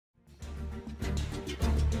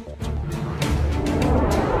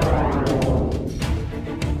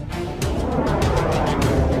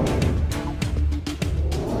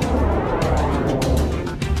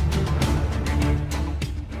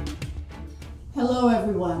Hello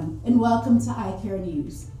everyone, and welcome to iCare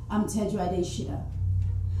News. I'm Tedra Adeshita.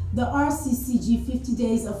 The RCCG 50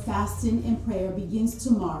 Days of Fasting and Prayer begins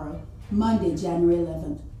tomorrow, Monday, January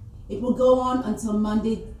 11th. It will go on until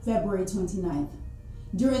Monday, February 29th.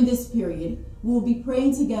 During this period, we will be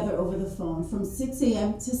praying together over the phone from 6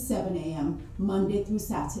 a.m. to 7 a.m., Monday through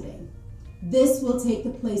Saturday. This will take the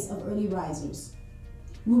place of early risers.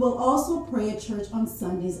 We will also pray at church on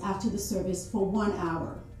Sundays after the service for 1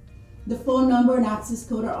 hour. The phone number and access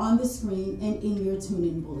code are on the screen and in your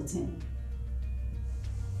tune-in bulletin.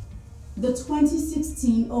 The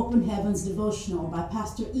 2016 Open Heavens Devotional by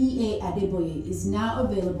Pastor E.A. Adeboye is now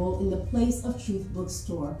available in the Place of Truth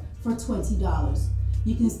bookstore for $20.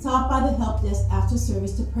 You can stop by the help desk after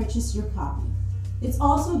service to purchase your copy. It's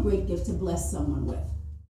also a great gift to bless someone with.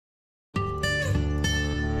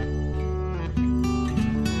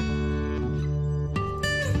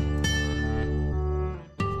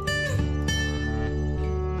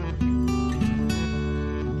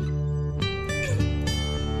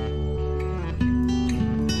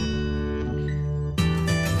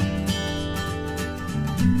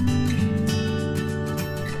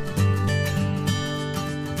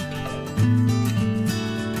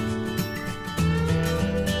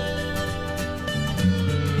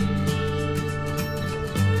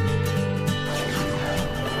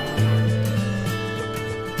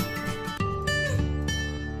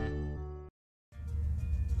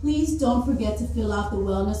 Please don't forget to fill out the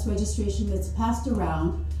wellness registration that's passed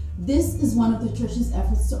around. This is one of the church's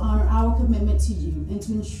efforts to honor our commitment to you and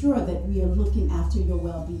to ensure that we are looking after your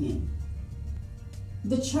well-being.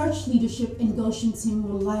 The church leadership and Goshen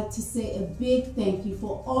team would like to say a big thank you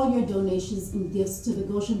for all your donations and gifts to the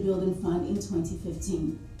Goshen Building Fund in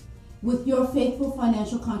 2015. With your faithful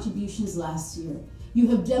financial contributions last year, you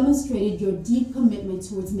have demonstrated your deep commitment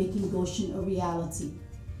towards making Goshen a reality.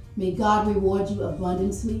 May God reward you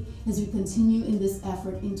abundantly as we continue in this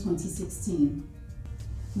effort in 2016.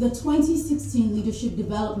 The 2016 Leadership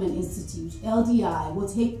Development Institute, LDI, will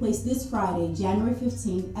take place this Friday, January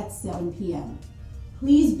 15th at 7 p.m.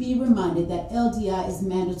 Please be reminded that LDI is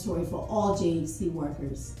mandatory for all JHC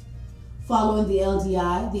workers. Following the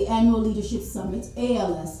LDI, the Annual Leadership Summit,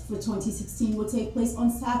 ALS, for 2016 will take place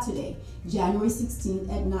on Saturday, January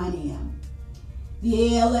 16th at 9 a.m.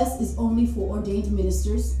 The ALS is only for ordained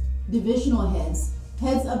ministers, divisional heads,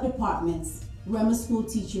 heads of departments, Rema school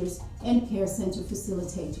teachers, and care center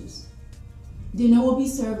facilitators. Dinner will be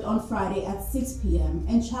served on Friday at 6 p.m.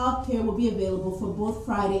 and child care will be available for both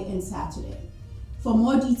Friday and Saturday. For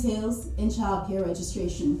more details and child care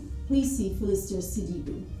registration, please see Philister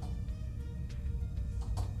Sidibu.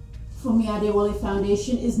 Funmi Adewale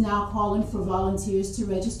Foundation is now calling for volunteers to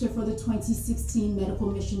register for the 2016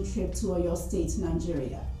 Medical Mission Trip to Oyo State,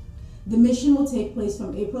 Nigeria. The mission will take place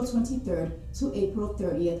from April 23rd to April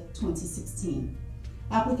 30th, 2016.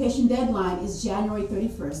 Application deadline is January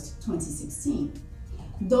 31st, 2016.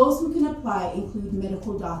 Those who can apply include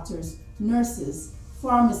medical doctors, nurses,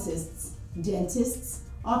 pharmacists, dentists,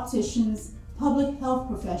 opticians, public health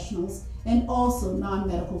professionals, and also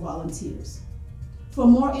non-medical volunteers. For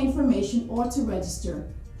more information or to register,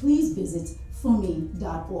 please visit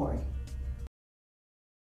funmi.org.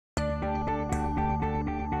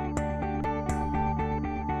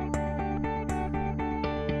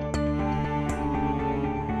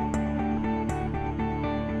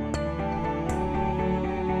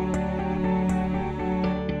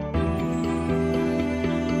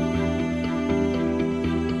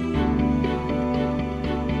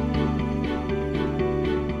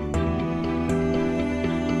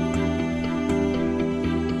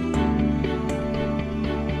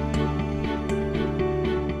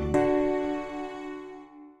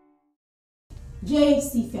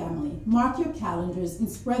 JHC family, mark your calendars and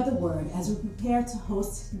spread the word as we prepare to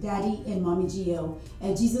host Daddy and Mommy Gio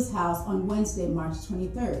at Jesus House on Wednesday, March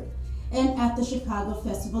 23rd, and at the Chicago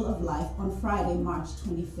Festival of Life on Friday, March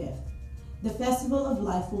 25th. The Festival of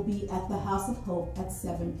Life will be at the House of Hope at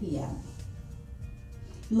 7 p.m.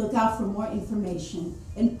 Look out for more information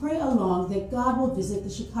and pray along that God will visit the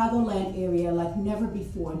Chicagoland area like never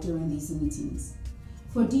before during these meetings.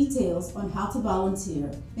 For details on how to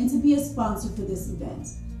volunteer and to be a sponsor for this event,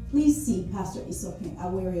 please see Pastor Isoke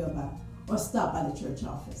Awerioba or stop by the church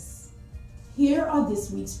office. Here are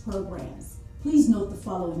this week's programs. Please note the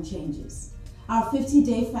following changes. Our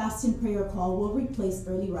 50-day fast and prayer call will replace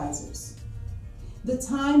early risers. The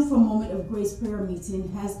time for Moment of Grace prayer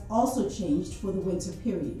meeting has also changed for the winter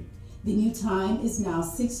period. The new time is now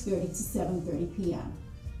 6:30 to 7:30 p.m.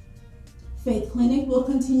 Faith Clinic will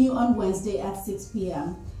continue on Wednesday at 6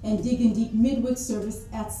 p.m. and Dig and Deep Midweek service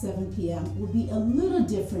at 7 p.m. will be a little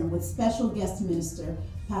different with special guest minister,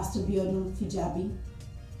 Pastor Bayo Fijabi.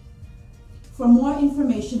 For more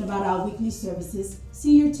information about our weekly services,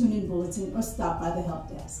 see your tune-in bulletin or stop by the help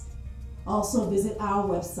desk. Also visit our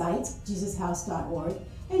website, jesushouse.org,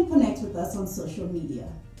 and connect with us on social media.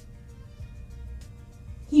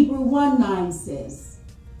 Hebrew 1:9 says,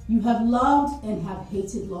 "You have loved and have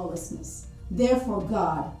hated lawlessness. Therefore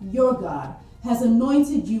God, your God, has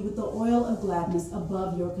anointed you with the oil of gladness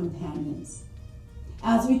above your companions."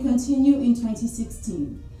 As we continue in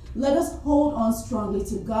 2016, let us hold on strongly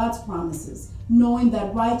to God's promises, knowing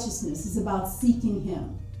that righteousness is about seeking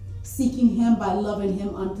Him by loving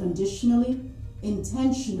Him unconditionally,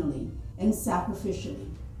 intentionally, and sacrificially.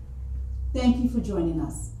 Thank you for joining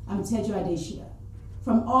us. I'm Tedra Adeshia.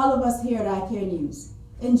 From all of us here at iCare News,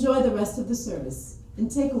 enjoy the rest of the service and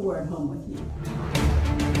take a word home with you.